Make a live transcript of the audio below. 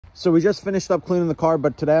So we just finished up cleaning the car,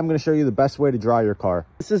 but today I'm going to show you the best way to dry your car.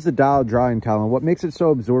 This is the Dial drying towel, and what makes it so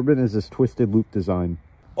absorbent is this twisted loop design.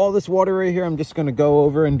 All this water right here, I'm just going to go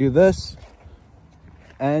over and do this.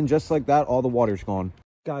 And just like that, all the water's gone.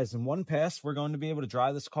 Guys, in one pass, we're going to be able to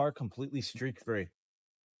dry this car completely streak-free.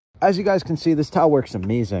 As you guys can see, this towel works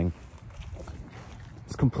amazing.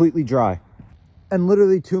 It's completely dry. And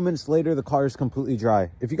literally 2 minutes later, the car is completely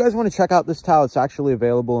dry. If you guys want to check out this towel, it's actually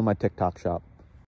available in my TikTok shop.